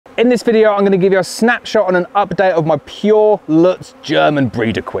In this video, I'm going to give you a snapshot and an update of my pure Lutz German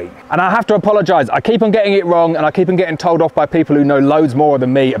breeder queen. And I have to apologise, I keep on getting it wrong and I keep on getting told off by people who know loads more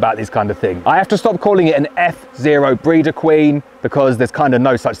than me about this kind of thing. I have to stop calling it an F0 breeder queen because there's kind of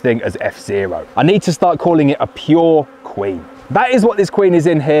no such thing as F0. I need to start calling it a pure queen. That is what this queen is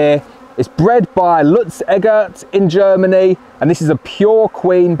in here. It's bred by Lutz Eggert in Germany, and this is a pure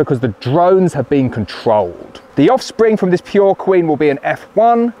queen because the drones have been controlled. The offspring from this pure queen will be an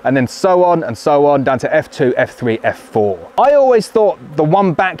F1 and then so on down to F2, F3, F4. I always thought the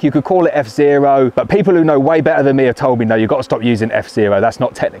one back you could call it F0, but people who know way better than me have told me no, you've got to stop using F0. That's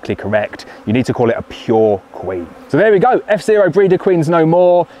not technically correct. You need to call it a pure queen. So there we go, F0 breeder queens no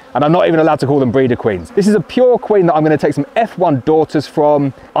more, and I'm not even allowed to call them breeder queens. This is a pure queen that I'm going to take some F1 daughters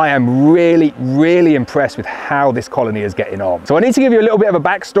from. I am really impressed with how this colony is getting on. So I need to give you a little bit of a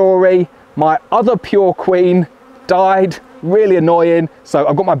backstory. My other pure queen died, really annoying. So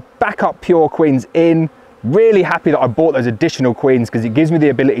I've got my backup pure queens in. Really happy that I bought those additional queens because it gives me the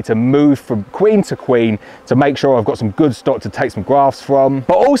ability to move from queen to queen to make sure I've got some good stock to take some grafts from.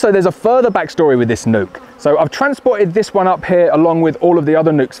 But also there's a further backstory with this nuke. So I've transported this one up here along with all of the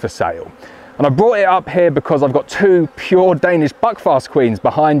other nukes for sale. And I brought it up here because I've got two pure Danish Buckfast queens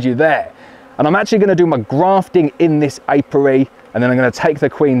behind you there. And I'm actually going to do my grafting in this apiary, and then I'm going to take the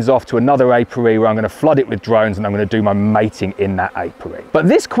queens off to another apiary where I'm going to flood it with drones and I'm going to do my mating in that apiary. But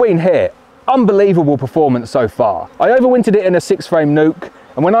this queen here, unbelievable performance so far. I overwintered it in a 6-frame nuke,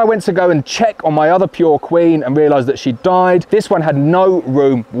 and when I went to go and check on my other pure queen and realised that she died, this one had no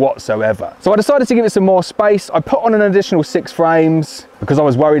room whatsoever. So I decided to give it some more space. I put on an additional 6 frames because I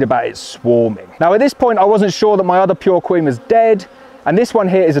was worried about it swarming. Now at this point I wasn't sure that my other pure queen was dead, and this one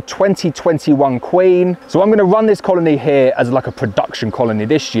here is a 2021 queen. So I'm going to run this colony here as like a production colony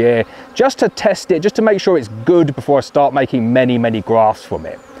this year, just to test it, just to make sure it's good before I start making many grafts from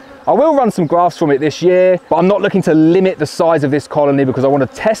it. I will run some grafts from it this year, but I'm not looking to limit the size of this colony because I want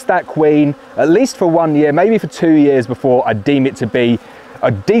to test that queen at least for 1 year, maybe for 2 years before I deem it to be a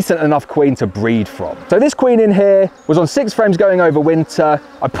decent enough queen to breed from. So this queen in here was on 6 frames going over winter.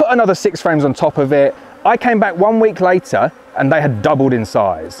 I put another 6 frames on top of it. I came back 1 week later and they had doubled in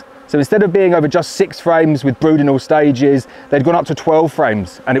size. So instead of being over just 6 frames with brood in all stages, they'd gone up to 12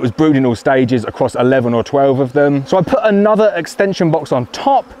 frames and it was brood in all stages across 11 or 12 of them. So I put another extension box on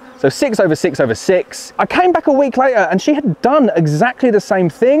top, so 6 over 6 over 6. I came back a week later and she had done exactly the same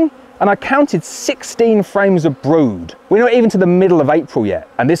thing, and I counted 16 frames of brood. We're not even to the middle of April yet.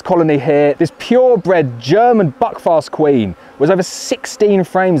 And this colony here, this purebred German Buckfast queen, was over 16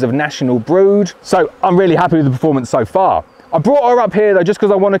 frames of national brood. So I'm really happy with the performance so far. I brought her up here though just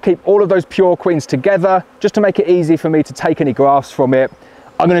because I want to keep all of those pure queens together, just to make it easy for me to take any grafts from it.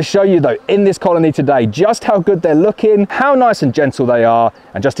 I'm going to show you though in this colony today just how good they're looking, how nice and gentle they are,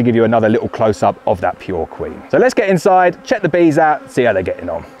 and just to give you another little close-up of that pure queen. So let's get inside, check the bees out, see how they're getting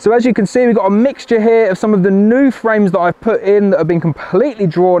on. So as you can see, we've got a mixture here of some of the new frames that I've put in that have been completely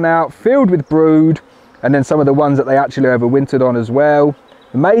drawn out, filled with brood, and then some of the ones that they actually overwintered on as well.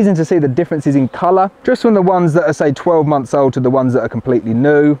 Amazing to see the differences in colour, just from the ones that are say 12 months old to the ones that are completely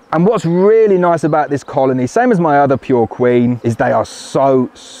new. And what's really nice about this colony, same as my other pure queen, is they are so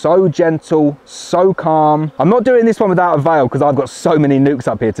gentle, so calm. I'm not doing this one without a veil because I've got so many nukes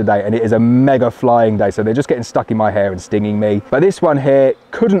up here today and it is a mega flying day, so they're just getting stuck in my hair and stinging me. But this one here,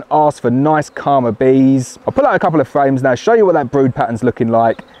 couldn't ask for nice calmer bees. I'll pull out a couple of frames now, show you what that brood pattern's looking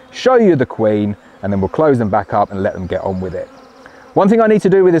like, show you the queen, and then we'll close them back up and let them get on with it. One thing I need to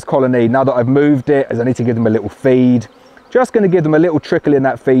do with this colony, now that I've moved it, is I need to give them a little feed. Just going to give them a little trickle in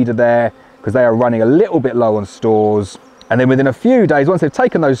that feeder there, because they are running a little bit low on stores. And then within a few days, once they've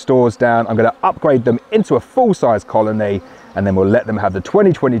taken those stores down, I'm going to upgrade them into a full-size colony, and then we'll let them have the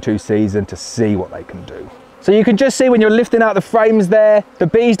 2022 season to see what they can do. So you can just see when you're lifting out the frames there, the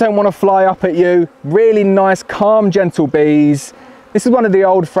bees don't want to fly up at you. Really nice, calm, gentle bees. This is one of the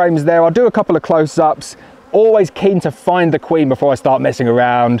old frames there. I'll do a couple of close-ups. Always keen to find the queen before I start messing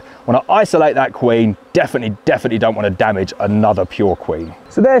around. Want to isolate that queen, definitely don't want to damage another pure queen.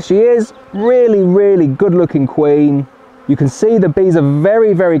 So there she is, really good looking queen. You can see the bees are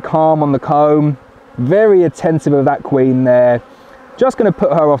very calm on the comb, very attentive of that queen there. Just going to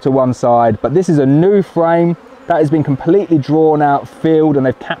put her off to one side, but this is a new frame that has been completely drawn out, filled, and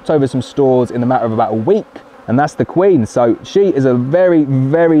they've capped over some stores in the matter of about a week. And that's the queen. So she is a very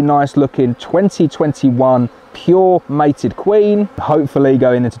nice looking 2021 pure mated queen. Hopefully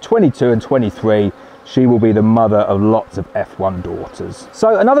going into 22 and 23, she will be the mother of lots of F1 daughters.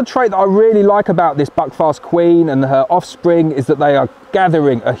 So another trait that I really like about this Buckfast queen and her offspring is that they are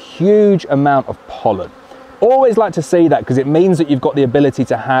gathering a huge amount of pollen. Always like to see that because it means that you've got the ability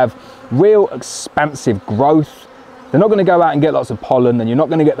to have real expansive growth. They're not going to go out and get lots of pollen, and you're not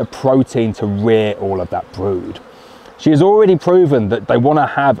going to get the protein to rear all of that brood. She has already proven that they want to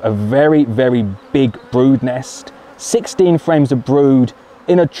have a very, very big brood nest. 16 frames of brood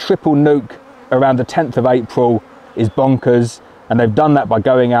in a triple nuke around the 10th of April is bonkers, and they've done that by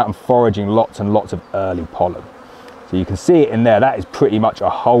going out and foraging lots and lots of early pollen. So you can see it in there, that is pretty much a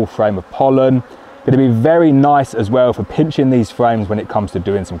whole frame of pollen. Going to be very nice as well for pinching these frames when it comes to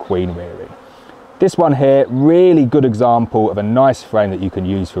doing some queen rearing. This one here, really good example of a nice frame that you can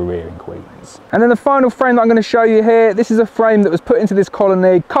use for rearing queens. And then the final frame that I'm going to show you here, this is a frame that was put into this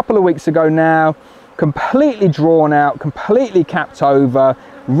colony a couple of weeks ago now, completely drawn out, completely capped over,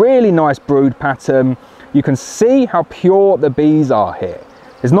 really nice brood pattern. You can see how pure the bees are here.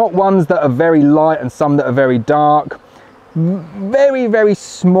 There's not ones that are very light and some that are very dark. Very, very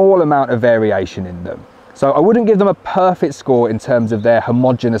small amount of variation in them. So I wouldn't give them a perfect score in terms of their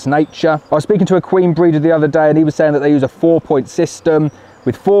homogeneous nature. I was speaking to a queen breeder the other day and he was saying that they use a 4-point system,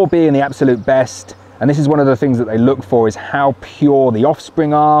 with 4 being the absolute best. And this is one of the things that they look for, is how pure the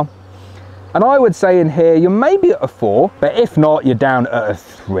offspring are. And I would say in here, you're maybe at a 4, but if not, you're down at a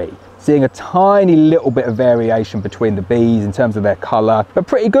 3. Seeing a tiny little bit of variation between the bees in terms of their colour, but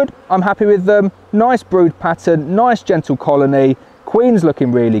pretty good. I'm happy with them. Nice brood pattern, nice gentle colony. Queen's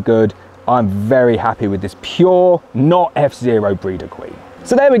looking really good. I'm very happy with this pure, not F0 breeder queen.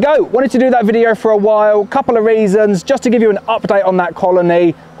 So there we go. Wanted to do that video for a while. Couple of reasons, just to give you an update on that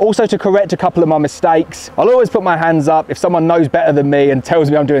colony, also to correct a couple of my mistakes. I'll always put my hands up if someone knows better than me and tells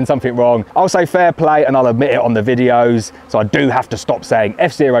me I'm doing something wrong. I'll say fair play and I'll admit it on the videos. So I do have to stop saying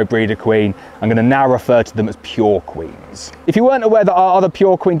F0 breeder queen. I'm going to now refer to them as pure queens. If you weren't aware that our other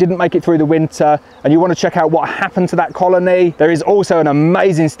pure queen didn't make it through the winter and you want to check out what happened to that colony, there is also an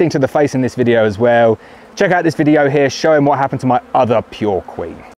amazing sting to the face in this video as well. Check out this video here showing what happened to my other pure queen.